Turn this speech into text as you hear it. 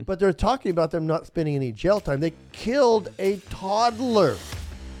But they're talking about them not spending any jail time. They killed a toddler.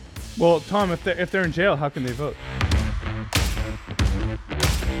 Well, Tom, if they're in jail, how can they vote?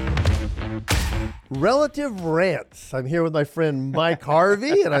 Relative Rants. I'm here with my friend Mike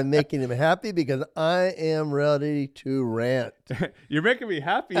Harvey, and I'm making him happy because I am ready to rant. You're making me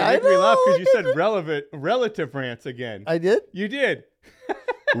happy. You're making me laugh because you said relative rants again. I did? You did.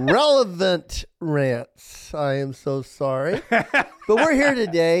 Relevant rants. I am so sorry. But we're here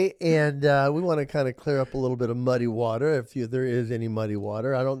today, and we want to kind of clear up a little bit of muddy water, if there is any muddy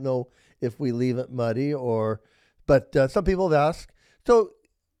water. I don't know if we leave it muddy but some people have asked. So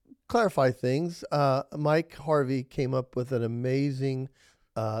clarify things. Mike Harvey came up with an amazing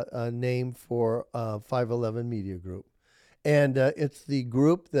name for 511 Media Group. And it's the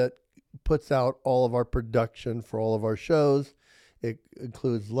group that puts out all of our production for all of our shows. It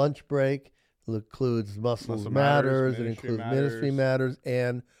includes Lunch Break, it includes Muscle Matters, it includes Ministry Matters,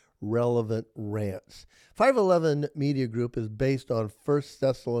 and Relevant Rants. 511 Media Group is based on 1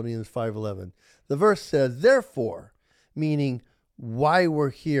 Thessalonians 5:11. The verse says, therefore, meaning why we're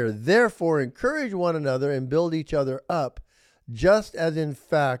here, therefore encourage one another and build each other up, just as in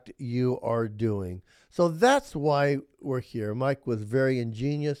fact you are doing. So that's why we're here. Mike was very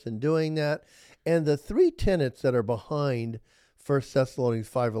ingenious in doing that. And the three tenets that are behind 1 Thessalonians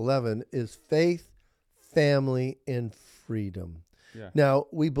 5:11 is faith, family, and freedom. Yeah. Now,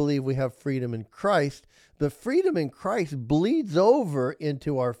 we believe we have freedom in Christ, but freedom in Christ bleeds over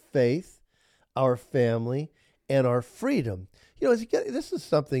into our faith, our family, and our freedom. You know, this is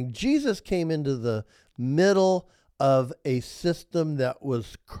something. Jesus came into the middle of a system that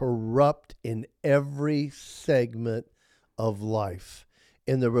was corrupt in every segment of life.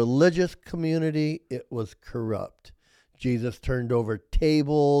 In the religious community, it was corrupt. Jesus turned over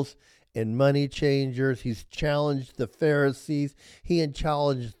tables and money changers. He's challenged the Pharisees. He had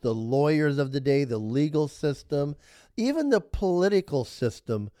challenged the lawyers of the day, the legal system. Even the political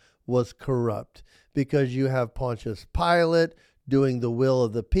system was corrupt because you have Pontius Pilate doing the will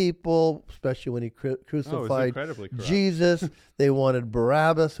of the people, especially when he crucified Jesus. They wanted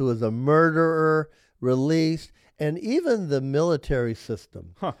Barabbas, who was a murderer, released. And even the military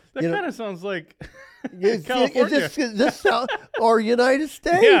system. That kind of sounds like California. Or United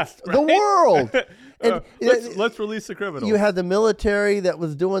States, right? The world. And let's release the criminals. You had the military that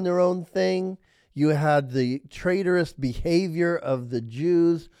was doing their own thing. You had the traitorous behavior of the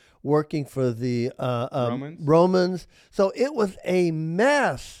Jews working for the Romans. So it was a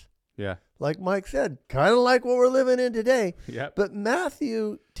mess. Yeah. Like Mike said, kind of like what we're living in today. Yep. But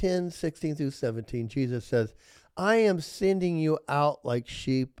Matthew 10:16-17, Jesus says, I am sending you out like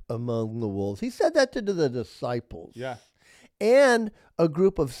sheep among the wolves. He said that to the disciples. Yeah. And a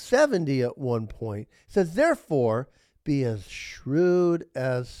group of 70 at one point. He says, therefore, be as shrewd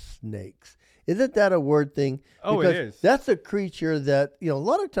as snakes. Isn't that a word thing? Oh, because it is. That's a creature that, a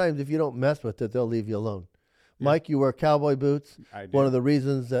lot of times if you don't mess with it, they'll leave you alone. Yeah. Mike, you wear cowboy boots. I do. One of the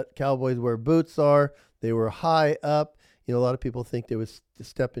reasons that cowboys wear boots they were high up. A lot of people think they would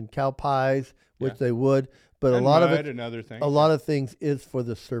step in cow pies, which they would. But and a lot mud of it, and other things. A lot of things is for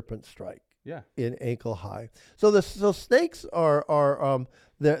the serpent strike. Yeah. In ankle high. So snakes are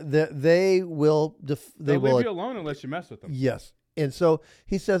they will they'll leave you alone unless you mess with them. Yes. And so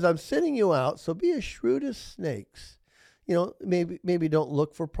he says, I'm sending you out, so be as shrewd as snakes. Maybe don't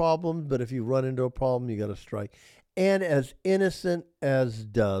look for problems, but if you run into a problem, you got to strike. And as innocent as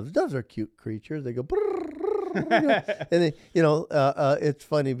doves. Doves are cute creatures. They go and then, it's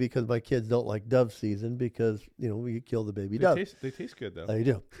funny because my kids don't like dove season because, we kill the baby dove. They taste good, though. They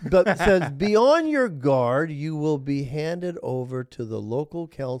do. But it says, be on your guard. You will be handed over to the local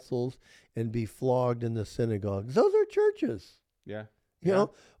councils and be flogged in the synagogues. Those are churches. Yeah. You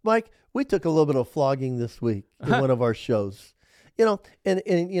know, Mike, we took a little bit of flogging this week in one of our shows. We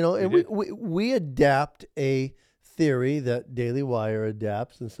adapt a theory that Daily Wire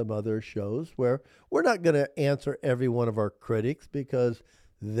adapts and some other shows where we're not going to answer every one of our critics because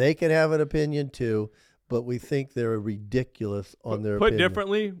they can have an opinion too, but we think they're ridiculous on their opinion. Put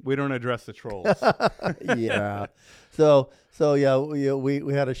differently, we don't address the trolls. Yeah. So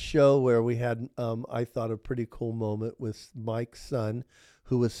we had a show where we had, I thought, a pretty cool moment with Mike's son,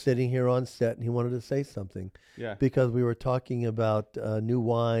 who was sitting here on set, and he wanted to say something. Yeah. Because we were talking about new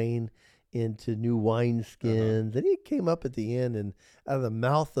wine into new wineskins, and he came up at the end and out of the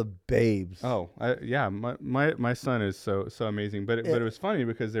mouth of babes. Oh, my son is so amazing, but it was funny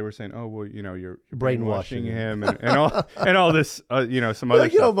because they were saying, oh well, you're brainwashing him and all this, some other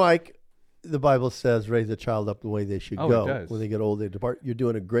stuff. Mike, the Bible says raise a child up the way they should go. It does. When they get old, they depart. You're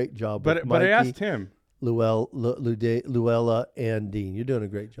doing a great job. But I asked him, Luella, and Dean. You're doing a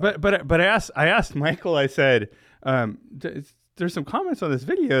great job. But I asked Michael. I said, there's some comments on this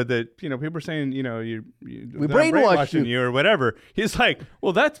video that people are saying we brainwashing you or whatever. He's like,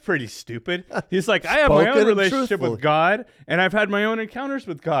 well, that's pretty stupid. He's like, I have my own relationship with God, and I've had my own encounters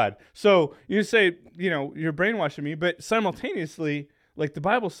with God. So you say you're brainwashing me, but simultaneously, like the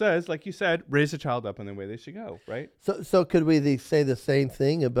Bible says, like you said, raise a child up in the way they should go, right? So could we say the same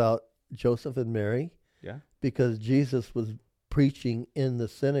thing about Joseph and Mary? Yeah. Because Jesus was preaching in the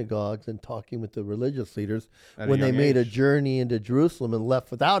synagogues and talking with the religious leaders when they made a journey into Jerusalem and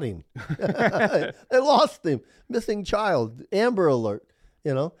left without him. They lost him. Missing child, Amber Alert,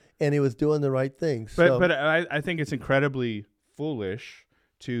 and he was doing the right thing. But I think it's incredibly foolish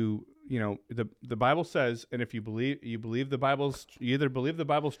to, the Bible says, and if you believe the Bible's, you either believe the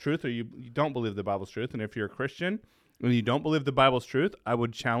Bible's truth or you don't believe the Bible's truth. And if you're a Christian, when you don't believe the Bible's truth, I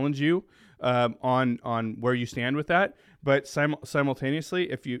would challenge you on where you stand with that. But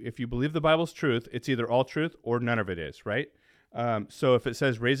simultaneously, if you believe the Bible's truth, it's either all truth or none of it is, right? So if it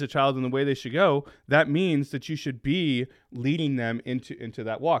says raise a child in the way they should go, that means that you should be leading them into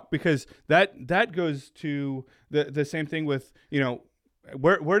that walk, because that goes to the same thing with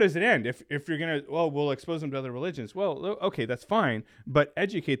where does it end? If you're gonna we'll expose them to other religions. Well, okay, that's fine, but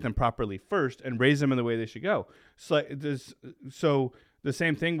educate them properly first and raise them in the way they should go. So the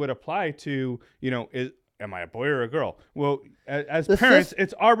same thing would apply to am I a boy or a girl? Well, as parents,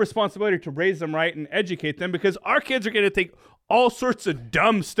 it's our responsibility to raise them right and educate them, because our kids are going to think all sorts of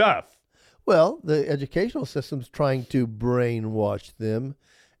dumb stuff. Well, the educational system's trying to brainwash them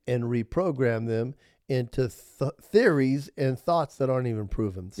and reprogram them into theories and thoughts that aren't even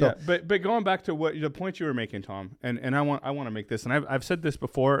proven. So, yeah, but going back to the point you were making, Tom, and I want to make this, and I've said this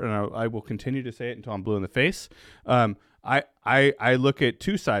before, and I will continue to say it until I'm blue in the face. I look at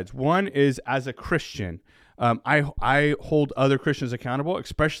two sides. One is, as a Christian, I hold other Christians accountable,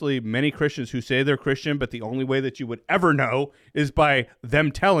 especially many Christians who say they're Christian, but the only way that you would ever know is by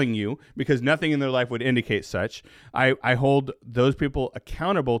them telling you, because nothing in their life would indicate such. I hold those people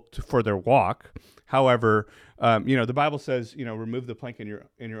accountable for their walk. However, the Bible says, remove the plank in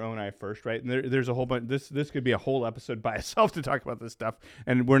your own eye first, right? And there's a whole bunch. This could be a whole episode by itself to talk about this stuff,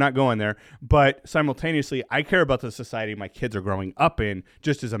 and we're not going there. But simultaneously, I care about the society my kids are growing up in,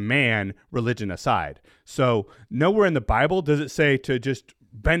 just as a man, religion aside. So nowhere in the Bible does it say to just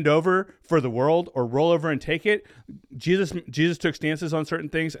bend over for the world or roll over and take it. Jesus took stances on certain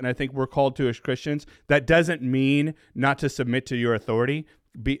things, and I think we're called to as Christians. That doesn't mean not to submit to your authority.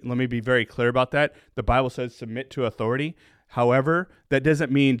 Let me be very clear about that. The Bible says submit to authority. However, that doesn't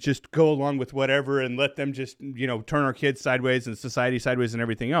mean just go along with whatever and let them just, turn our kids sideways and society sideways and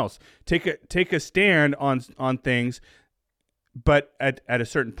everything else. Take a stand on things, but at a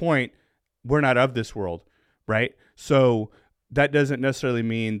certain point, we're not of this world, right? So that doesn't necessarily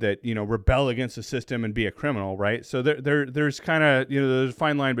mean that, rebel against the system and be a criminal, right? So there's kind of, there's a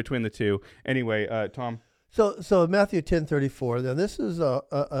fine line between the two. Anyway, Tom. So Matthew 10:34. Now this is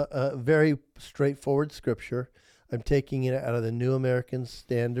a very straightforward scripture. I'm taking it out of the New American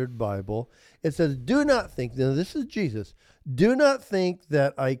Standard Bible. It says, "Do not think." Now this is Jesus. "Do not think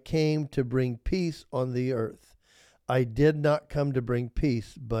that I came to bring peace on the earth. I did not come to bring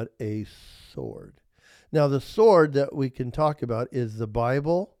peace, but a sword." Now the sword that we can talk about is the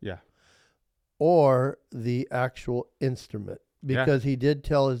Bible, or the actual instrument, because he did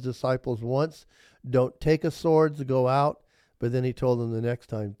tell his disciples once, don't take a sword to go out, but then he told them the next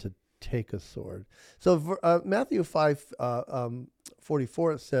time to take a sword. So for, Matthew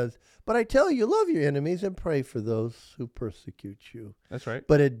 5:44 it says, "But I tell you, love your enemies and pray for those who persecute you." That's right.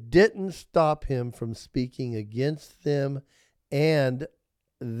 But it didn't stop him from speaking against them and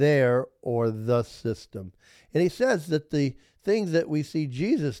their or the system. And he says that the things that we see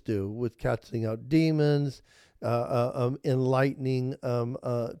Jesus do with casting out demons, enlightening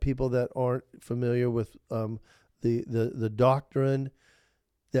people that aren't familiar with the doctrine,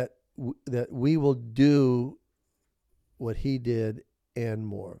 that we will do what he did and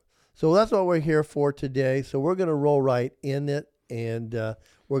more. So that's what we're here for today. So we're going to roll right in it, and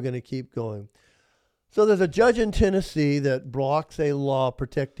we're going to keep going. So there's a judge in Tennessee that blocks a law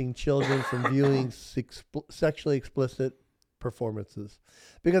protecting children from viewing sexually explicit performances,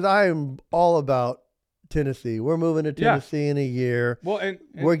 because I am all about Tennessee. We're moving to Tennessee in a year. Well, and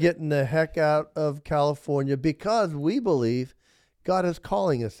we're getting the heck out of California because we believe God is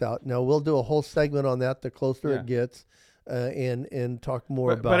calling us out. Now, we'll do a whole segment on that the closer it gets. and talk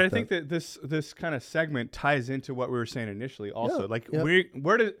more about. But I that. think that this kind of segment ties into what we were saying initially. Also,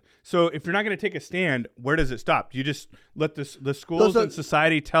 Yeah, so if you're not going to take a stand, where does it stop? Do you just let the schools and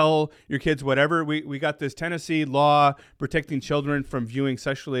society tell your kids whatever? We got this Tennessee law protecting children from viewing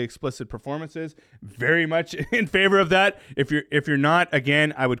sexually explicit performances. Very much in favor of that. If you're not,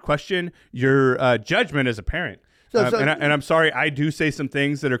 again, I would question your judgment as a parent. And I'm sorry, I do say some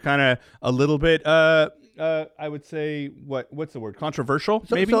things that are kind of a little bit. I would say what's the word? Controversial,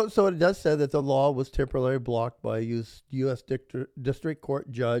 maybe. So it does say that the law was temporarily blocked by U.S. District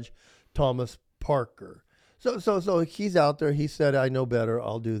Court Judge Thomas Parker. So he's out there. He said, "I know better.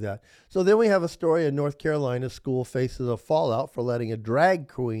 I'll do that." So then we have a story in North Carolina. School faces a fallout for letting a drag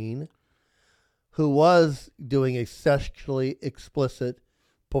queen, who was doing a sexually explicit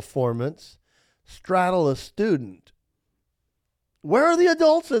performance, straddle a student. Where are the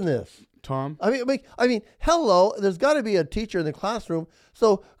adults in this? Tom? I mean, hello, there's got to be a teacher in the classroom.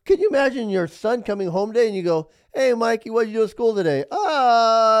 So can you imagine your son coming home today and you go, "Hey, Mikey, what did you do at school today?"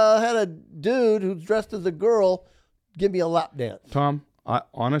 I had a dude who's dressed as a girl give me a lap dance." Tom,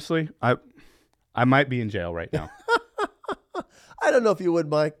 honestly, I might be in jail right now. I don't know if you would,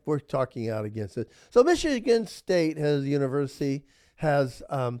 Mike. We're talking out against it. So Michigan State University has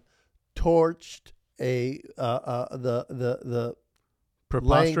torched the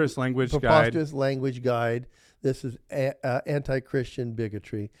Preposterous language guide. This is anti-Christian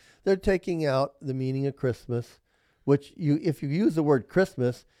bigotry. They're taking out the meaning of Christmas, which if you use the word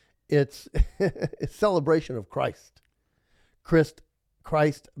Christmas, it's it's celebration of Christ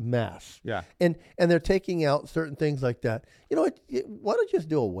Mass. Yeah. And they're taking out certain things like that. You know what? Why don't you just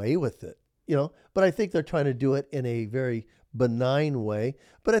do away with it? You know. But I think they're trying to do it in a very benign way,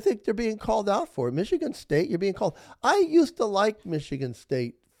 but I think they're being called out for it. Michigan State, you're being called. I used to like Michigan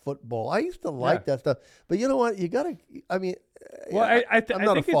State football. I used to like that stuff. But you know what? You got to, I mean, well, I'm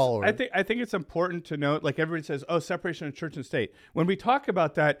not a follower. I think it's important to note, like everybody says, oh, separation of church and state. When we talk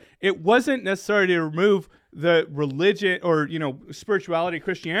about that, it wasn't necessarily to remove the religion or, spirituality,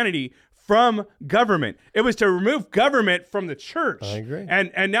 Christianity from government. It was to remove government from the church. I agree.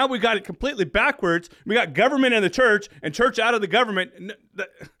 And now we got it completely backwards. We got government in the church and church out of the government.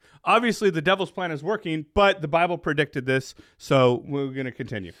 Obviously, the devil's plan is working, but the Bible predicted this, so we're going to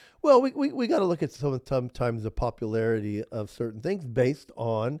continue. Well, we got to look at sometimes the popularity of certain things based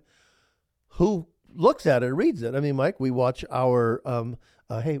on who looks at it and reads it. I mean, Mike, we watch our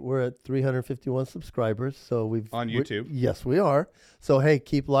hey, we're at 351 subscribers, so on YouTube. Yes, we are. So hey,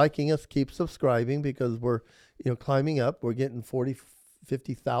 keep liking us, keep subscribing, because we're climbing up. We're getting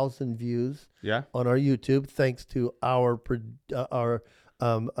 50,000 views. Yeah. On our YouTube, thanks to our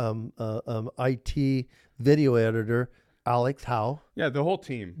IT video editor, Alex Howe. Yeah, the whole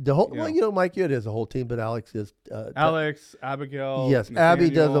team. Well, Mike, it is a whole team, but Alex is Alex, Abigail. Yes, Nathaniel. Abby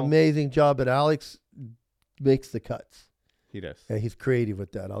does an amazing job, but Alex makes the cuts. He does. Yeah, he's creative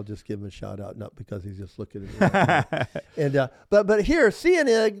with that. I'll just give him a shout out, not because he's just looking at me. And but here,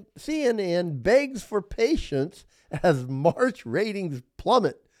 CNN begs for patience as March ratings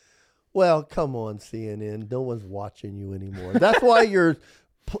plummet. Well, come on, CNN. No one's watching you anymore. That's why your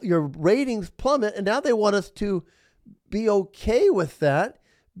ratings plummet, and now they want us to be okay with that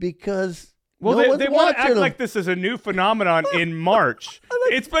because they want to act like this is a new phenomenon in March.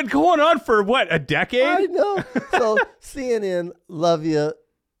 It's been going on for, a decade? I know. So CNN, love you.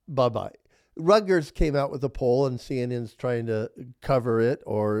 Bye-bye. Rutgers came out with a poll, and CNN's trying to cover it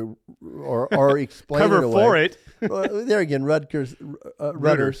or explain cover it away. for it. There again, Rutgers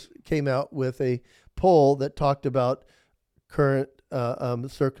came out with a poll that talked about current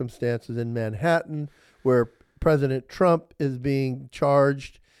circumstances in Manhattan, where President Trump is being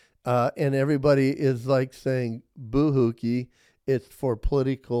charged, and everybody is like saying, "Bahookey." It's for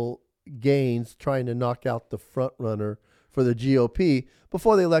political gains, trying to knock out the front runner for the GOP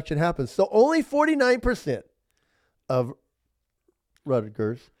before the election happens. So only 49% of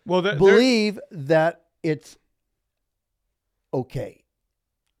Rutgers believe that it's okay.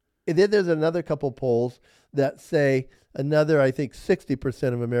 And then there's another couple polls that say I think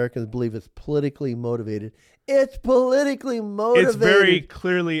 60% of Americans believe it's politically motivated. It's politically motivated. It's very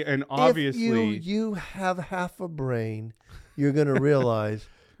clearly and obviously. If you have half a brain, you're going to realize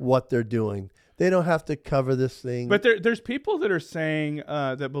what they're doing. They don't have to cover this thing. But there's people that are saying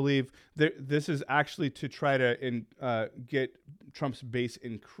that believe that this is actually to try to get Trump's base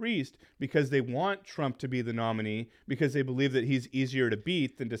increased because they want Trump to be the nominee because they believe that he's easier to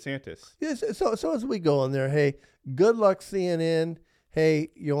beat than DeSantis. Yes. So as we go on there, hey, good luck, CNN. hey,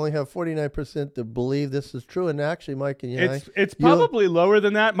 you only have 49% to believe this is true. And actually, Mike and it's probably lower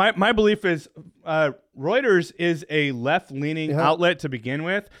than that. My belief is Reuters is a left-leaning outlet to begin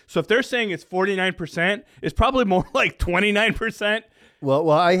with. So if they're saying it's 49%, it's probably more like 29%. Well,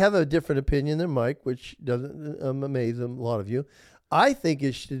 I have a different opinion than Mike, which doesn't amaze a lot of you. I think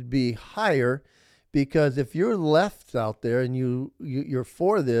it should be higher because if you're left out there and you're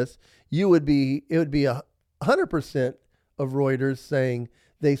for this, it would be 100% of Reuters saying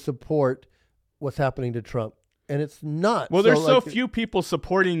they support what's happening to Trump. And it's not. Well, there's so few people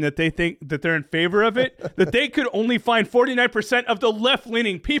supporting that they think that they're in favor of it that they could only find 49% of the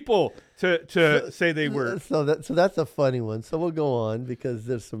left-leaning people to say they were. So that's a funny one. So we'll go on because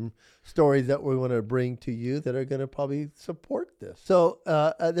there's some stories that we want to bring to you that are going to probably support this. So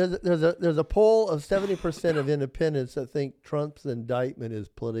there's a poll of 70% of independents that think Trump's indictment is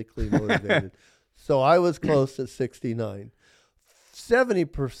politically motivated. So I was close at 69.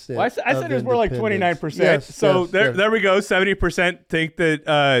 70%. Well, I said it was more like 29%. Yes, so there we go. 70% think that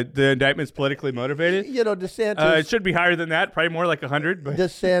the indictment's politically motivated. You know, DeSantis. It should be higher than that, probably more like 100. But.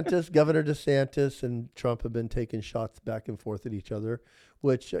 Governor DeSantis and Trump have been taking shots back and forth at each other,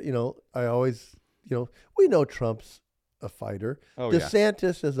 which, I always, we know Trump's a fighter.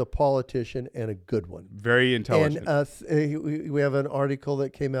 DeSantis is a politician and a good one. Very intelligent. And we have an article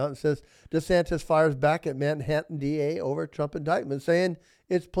that came out and says DeSantis fires back at Manhattan DA over Trump indictment, saying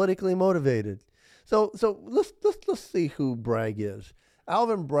it's politically motivated. So let's see who Bragg is.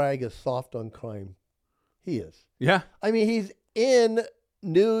 Alvin Bragg is soft on crime. He is. Yeah. I mean, he's in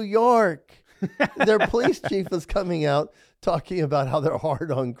New York. Their police chief is coming out talking about how they're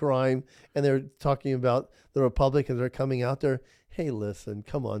hard on crime, and they're talking about the Republicans are coming out there. Hey, listen,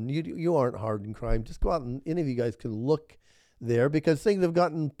 come on, you aren't hard on crime. Just go out and any of you guys can look there because things have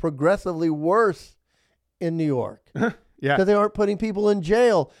gotten progressively worse in New York. Yeah, because they aren't putting people in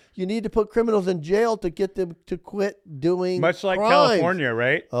jail. You need to put criminals in jail to get them to quit doing much like crimes. California,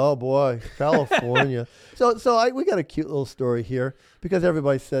 right? Oh boy, California. We got a cute little story here because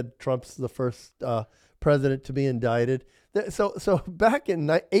everybody said Trump's the first president to be indicted. So back in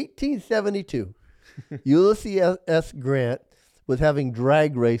 1872, Ulysses S. Grant was having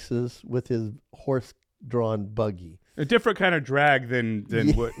drag races with his horse-drawn buggy. A different kind of drag than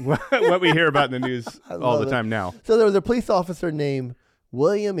what we hear about in the news all the time now. So there was a police officer named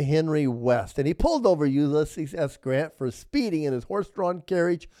William Henry West, and he pulled over Ulysses S. Grant for speeding in his horse-drawn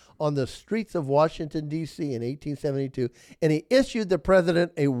carriage on the streets of Washington, D.C. in 1872, and he issued the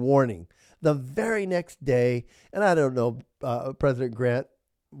president a warning. The very next day, and I don't know President Grant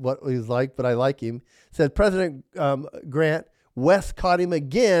what he's like, but I like him, said President Grant, West caught him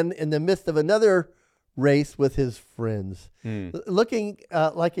again in the midst of another race with his friends. Looking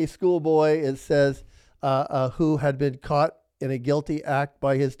like a schoolboy, it says, who had been caught in a guilty act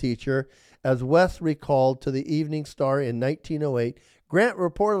by his teacher. As West recalled to the Evening Star in 1908, Grant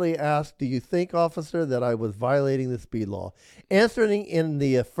reportedly asked, "Do you think, officer, that I was violating the speed law?" Answering in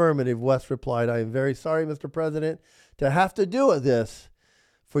the affirmative, West replied, "I am very sorry, Mr. President, to have to do with this,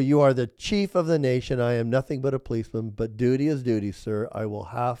 for you are the chief of the nation. I am nothing but a policeman, but duty is duty, sir. I will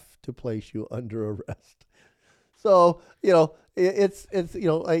have to place you under arrest." So, it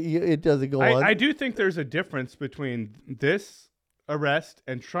doesn't go on. I do think there's a difference between this arrest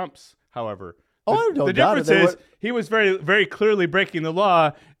and Trump's, however. The difference is he was very, very clearly breaking the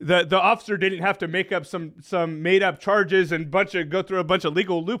law. The officer didn't have to make up some made up charges and go through a bunch of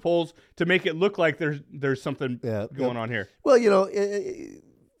legal loopholes to make it look like there's something going on here. Well,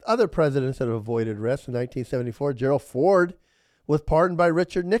 other presidents that have avoided arrest in 1974, Gerald Ford was pardoned by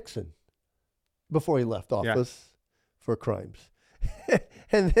Richard Nixon before he left office for crimes.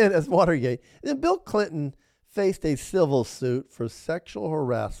 And then as Watergate, then Bill Clinton faced a civil suit for sexual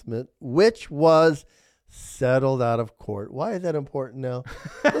harassment, which was settled out of court. Why is that important now?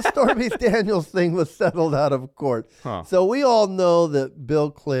 The Stormy Daniels thing was settled out of court. Huh. So we all know that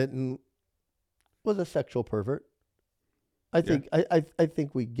Bill Clinton was a sexual pervert. I think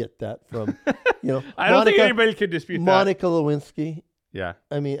we get that from, I don't think anybody could dispute Monica Lewinsky. Yeah.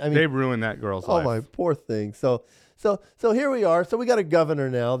 I mean, they ruined that girl's life. Oh, my poor thing. So here we are. So we got a governor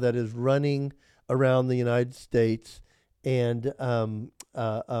now that is running around the United States and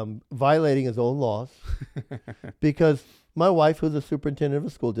violating his own laws because my wife, who's a superintendent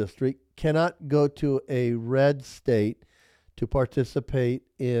of a school district, cannot go to a red state to participate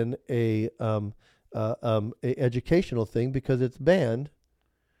in a educational thing because it's banned.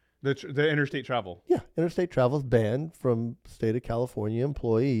 The interstate travel. Yeah, interstate travel is banned from state of California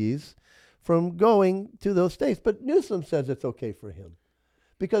employees from going to those states. But Newsom says it's okay for him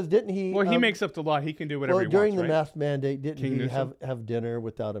Because didn't he? Well, he makes up the law. He can do whatever he wants, during the right? mask mandate, didn't King he Newsom? have dinner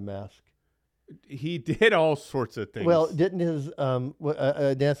without a mask? He did all sorts of things. Well, didn't his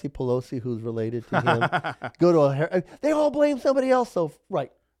Nancy Pelosi, who's related to him, go to a? They all blame somebody else. So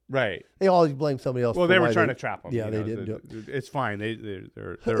right. They always blame somebody else. Well, they were trying to trap him. Yeah, they didn't do it. It's fine.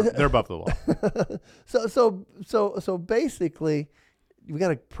 They're above the law. So basically, we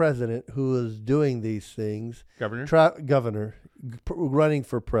got a president who is doing these things. Governor running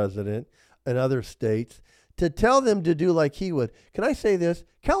for president in other states to tell them to do like he would. Can I say this?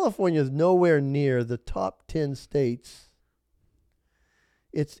 California is nowhere near the top 10 states.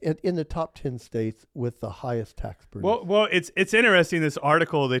 It's in the top 10 states with the highest tax burden. Well, it's interesting. This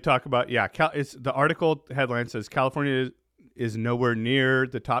article they talk about. Yeah, the article headline says California is nowhere near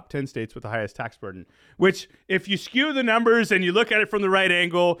the top 10 states with the highest tax burden. Which, if you skew the numbers and you look at it from the right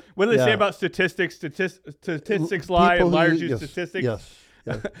angle, what do they say about statistics? Statistics lie and liars use statistics. Yes.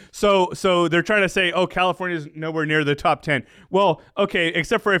 So they're trying to say, California is nowhere near the top 10. Well, okay,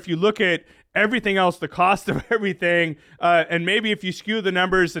 except for if you look at everything else, the cost of everything, and maybe if you skew the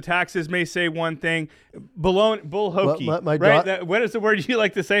numbers, the taxes may say one thing. Bahookey, right? What is the word you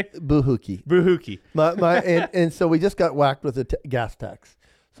like to say? Bahookey. And so we just got whacked with a gas tax.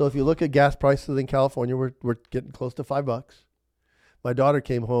 So if you look at gas prices in California, we're getting close to $5. My daughter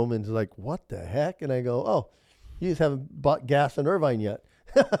came home and was like, "What the heck?" And I go, "Oh, you just haven't bought gas in Irvine yet."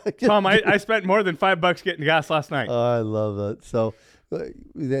 Tom, I spent more than $5 getting gas last night. I love that. So,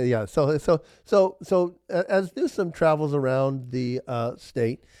 yeah. So as Newsom travels around the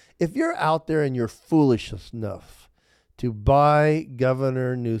state, if you're out there and you're foolish enough to buy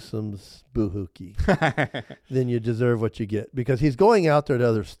Governor Newsom's Bahookey, then you deserve what you get, because he's going out there to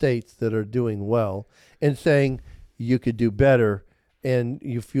other states that are doing well and saying you could do better. And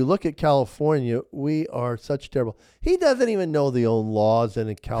if you look at California, we are such terrible. He doesn't even know the own laws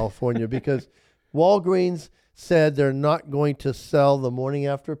in California because Walgreens said they're not going to sell the morning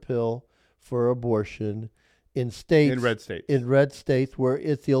after pill for abortion in red states where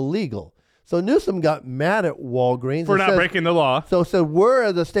it's illegal. So Newsom got mad at Walgreens for not breaking the law. So said,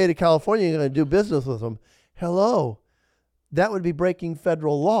 we're the state of California going to do business with them. Hello, that would be breaking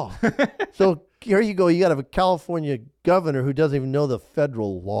federal law. So here you go. You got to have a California governor who doesn't even know the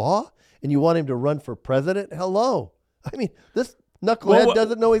federal law, and you want him to run for president? Hello. I mean, this knucklehead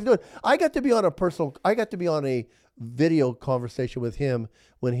doesn't know what he's doing. I got to be on a video conversation with him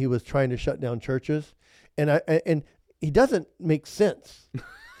when he was trying to shut down churches, and he doesn't make sense.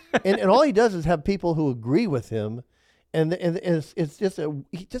 and all he does is have people who agree with him, and it's just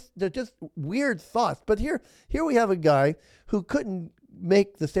they're just weird thoughts. But here we have a guy who couldn't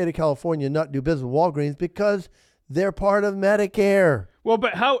make the state of California not do business with Walgreens because they're part of Medicare. Well,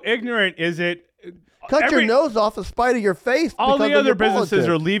 but how ignorant is it? Cut your nose off in spite of your face. All the other businesses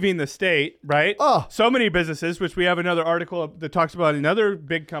are leaving the state, right? Oh. So many businesses, which we have another article that talks about another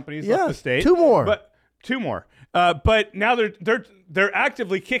big companies left the state. Two more. But now they're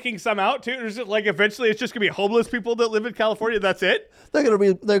actively kicking some out too. Is it like eventually it's just gonna be homeless people that live in California? That's it. They're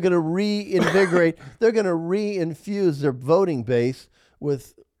gonna reinvigorate. They're gonna reinfuse their voting base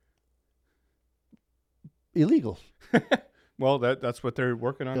with illegals. Well, that's what they're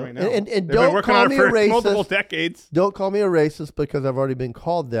working on right now. And don't call me a racist. Multiple decades. Don't call me a racist because I've already been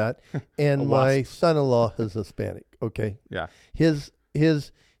called that. And my son-in-law is Hispanic. Okay. Yeah. His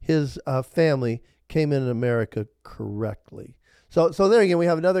family came in America correctly. So there again, we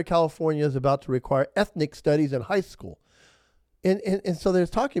have another California is about to require ethnic studies in high school. And so they're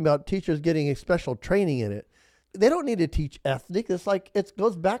talking about teachers getting a special training in it. They don't need to teach ethnic. It's like it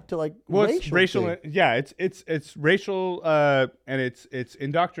goes back to like it's racial. Yeah, it's racial, and it's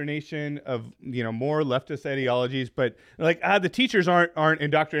indoctrination of more leftist ideologies. But like the teachers aren't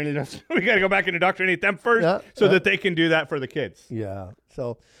indoctrinating us. We got to go back and indoctrinate them first, so that they can do that for the kids. Yeah.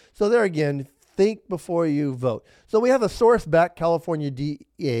 So there again, think before you vote. So we have a source back, California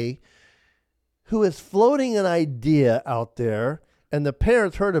DA, who is floating an idea out there, and the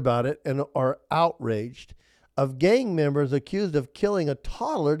parents heard about it and are outraged, of gang members accused of killing a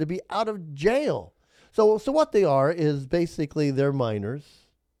toddler to be out of jail. So what they are is basically they're minors,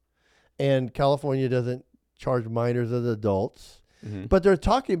 and California doesn't charge minors as adults, but they're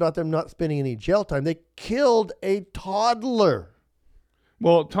talking about them not spending any jail time. They killed a toddler.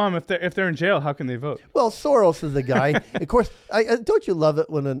 Well, Tom, if they're in jail, how can they vote? Well, Soros is the guy. Of course, don't you love it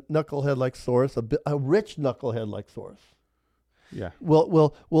when a knucklehead like Soros, a rich knucklehead like Soros,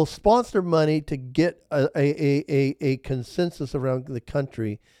 will sponsor money to get a consensus around the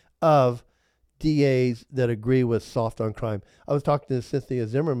country of DAs that agree with soft on crime. I was talking to Cynthia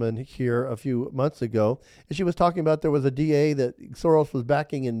Zimmerman here a few months ago, and she was talking about there was a DA that Soros was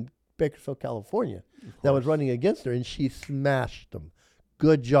backing in Bakersfield, California, that was running against her, and she smashed them.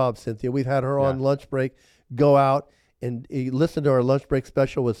 Good job, Cynthia. We've had her on lunch break. Go out and listen to our lunch break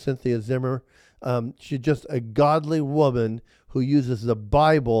special with Cynthia Zimmer. She's just a godly woman who uses the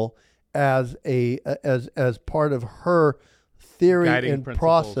Bible as part of her theory Guiding and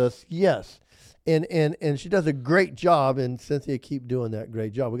principles. process. Yes. And she does a great job, and Cynthia keep doing that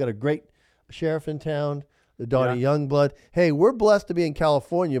great job. We got a great sheriff in town, the Donnie Youngblood. Hey, we're blessed to be in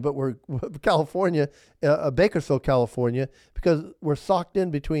California, but we're California, Bakersfield, California, because we're socked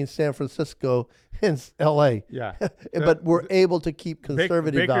in between San Francisco and L.A. Yeah. But we're able to keep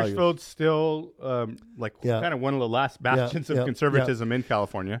conservative values. Bakersfield's still kind of one of the last bastions of conservatism in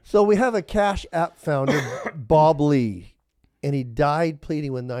California. So we have a Cash App founder, Bob Lee, and he died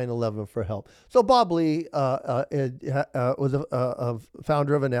pleading with 9/11 for help. So Bob Lee was a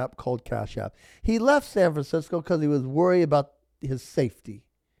founder of an app called Cash App. He left San Francisco because he was worried about his safety.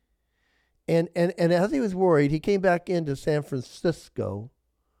 And as he was worried, he came back into San Francisco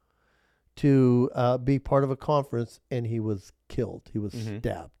to be part of a conference, and he was killed. He was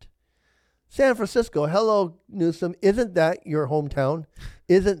stabbed. San Francisco, hello, Newsom, isn't that your hometown?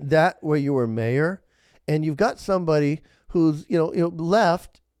 Isn't that where you were mayor? And you've got somebody who's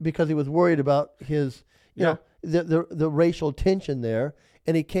left because he was worried about his the racial tension there,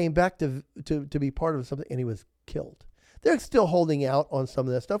 and he came back to be part of something, and he was killed. They're still holding out on some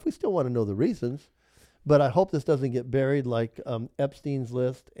of that stuff. We still want to know the reasons, but I hope this doesn't get buried like Epstein's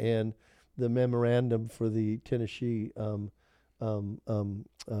list and the memorandum for the Tennessee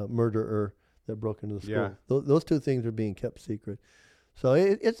murderer that broke into the school. Yeah. Those two things are being kept secret. So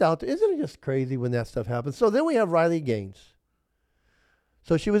it's out there. Isn't it just crazy when that stuff happens? So then we have Riley Gaines.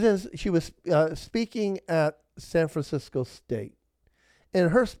 So she was speaking at San Francisco State, and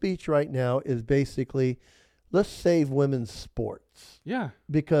her speech right now is basically, let's save women's sports. Yeah.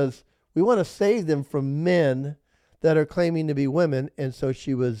 Because we want to save them from men that are claiming to be women, and so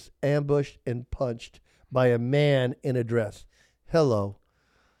she was ambushed and punched by a man in a dress. Hello.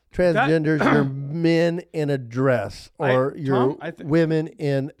 Transgenders, you're men in a dress, or you're women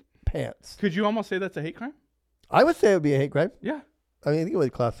in pants. Could you almost say that's a hate crime? I would say it would be a hate crime. Yeah. I mean, you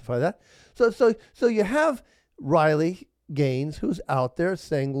would classify that. So you have Riley Gaines, who's out there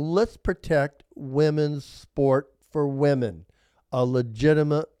saying, let's protect women's sport for women, a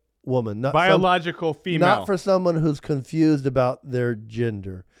legitimate woman, not biological female, not for someone who's confused about their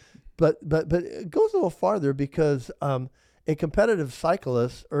gender. But it goes a little farther because a competitive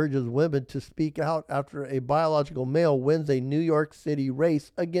cyclist urges women to speak out after a biological male wins a New York City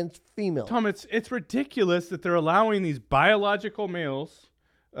race against females. Tom, it's ridiculous that they're allowing these biological males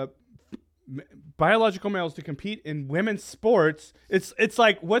to compete in women's sports. It's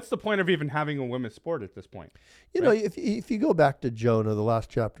like, what's the point of even having a women's sport at this point? You know, if you go back to Jonah, the last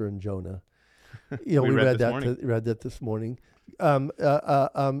chapter in Jonah, we read that this morning.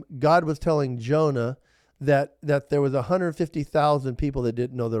 God was telling Jonah that there was 150,000 people that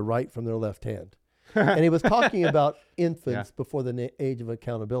didn't know their right from their left hand. And he was talking about infants before the age of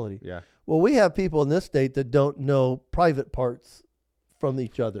accountability. Yeah. Well, we have people in this state that don't know private parts from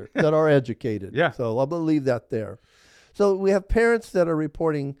each other that are educated. Yeah. So I'll leave that there. So we have parents that are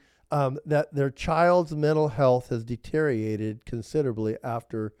reporting that their child's mental health has deteriorated considerably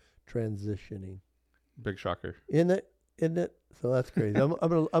after transitioning. Big shocker. Isn't it? So that's crazy. I'm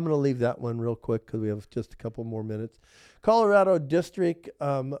gonna leave that one real quick because we have just a couple more minutes. Colorado District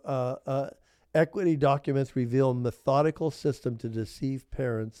equity documents reveal methodical system to deceive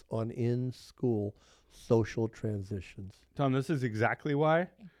parents on in-school social transitions. Tom, this is exactly why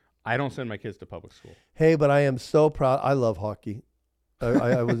I don't send my kids to public school. Hey, but I am so proud. I love hockey.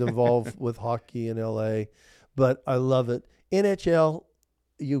 I was involved with hockey in LA, but I love it. NHL,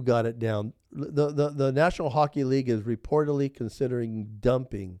 you got it down. The National Hockey League is reportedly considering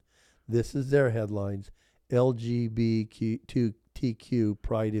dumping, this is their headlines, LGBTQ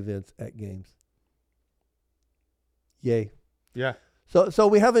pride events at games. Yay. Yeah. So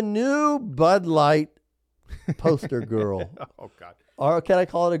we have a new Bud Light poster girl. Oh, God. Or can I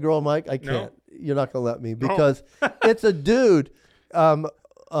call it a girl, Mike? I can't. No. You're not going to let me because it's a dude. Mulvaney,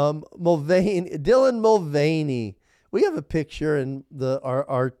 Dylan Mulvaney. We have a picture, and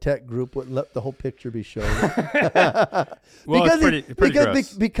our tech group wouldn't let the whole picture be shown. Well, it's pretty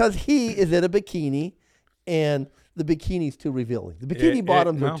gross. Because he is in a bikini, and the bikini's too revealing. The bikini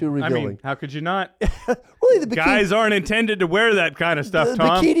bottoms are too revealing. I mean, how could you not? Really, the guys aren't intended to wear that kind of stuff, the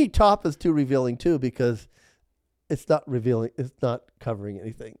Tom. The bikini top is too revealing, too, because it's not revealing. It's not covering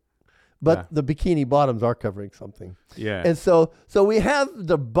anything. but Yeah. the bikini bottoms are covering something. Yeah. And so we have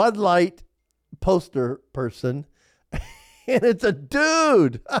the Bud Light poster person, and it's a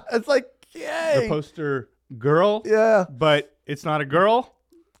dude. It's like, yay. The poster girl. Yeah. But it's not a girl.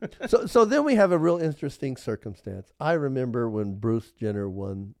 So then we have a real interesting circumstance. I remember when Bruce Jenner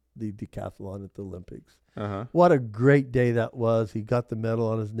won the decathlon at the Olympics. Uh-huh. What a great day that was. He got the medal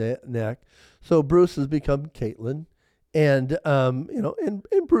on his neck. So Bruce has become Caitlyn. And,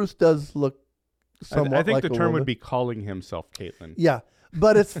 and Bruce does look somewhat I think like the a term woman. would be calling himself Caitlyn. Yeah.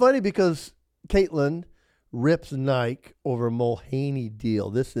 But it's funny because Caitlyn rips Nike over a Mulvaney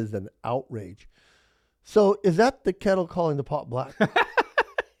deal. This is an outrage. So is that the kettle calling the pot black?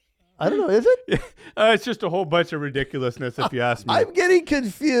 I don't know. Is it? It's just a whole bunch of ridiculousness, if you ask me. I'm getting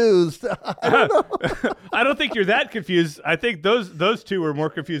confused. I don't know. I don't think you're that confused. I think those two were more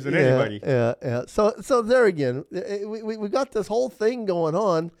confused than anybody. Yeah. So there again, we got this whole thing going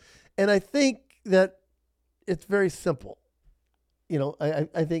on, and I think that it's very simple.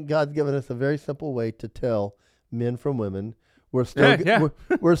 I think God's given us a very simple way to tell men from women. We're still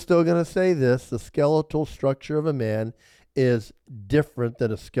we're still going to say this: the skeletal structure of a man is different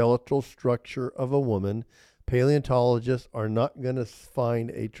than a skeletal structure of a woman. Paleontologists are not going to find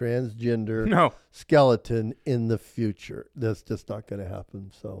a transgender skeleton in the future. That's just not going to happen.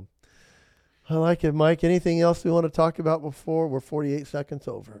 So I like it, Mike. Anything else we want to talk about before we're 48 seconds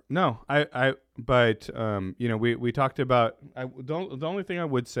over? No, we talked about, the only thing I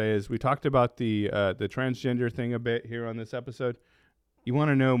would say is we talked about the transgender thing a bit here on this episode. You want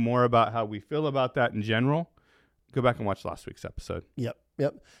to know more about how we feel about that in general? Go back and watch last week's episode. Yep.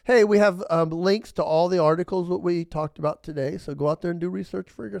 Hey, we have links to all the articles that we talked about today, so go out there and do research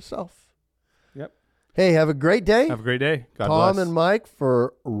for yourself. Yep. Hey, have a great day. Have a great day. God Tom bless. and Mike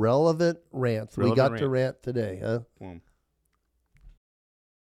for Relevant Rants. We got to rant today, huh?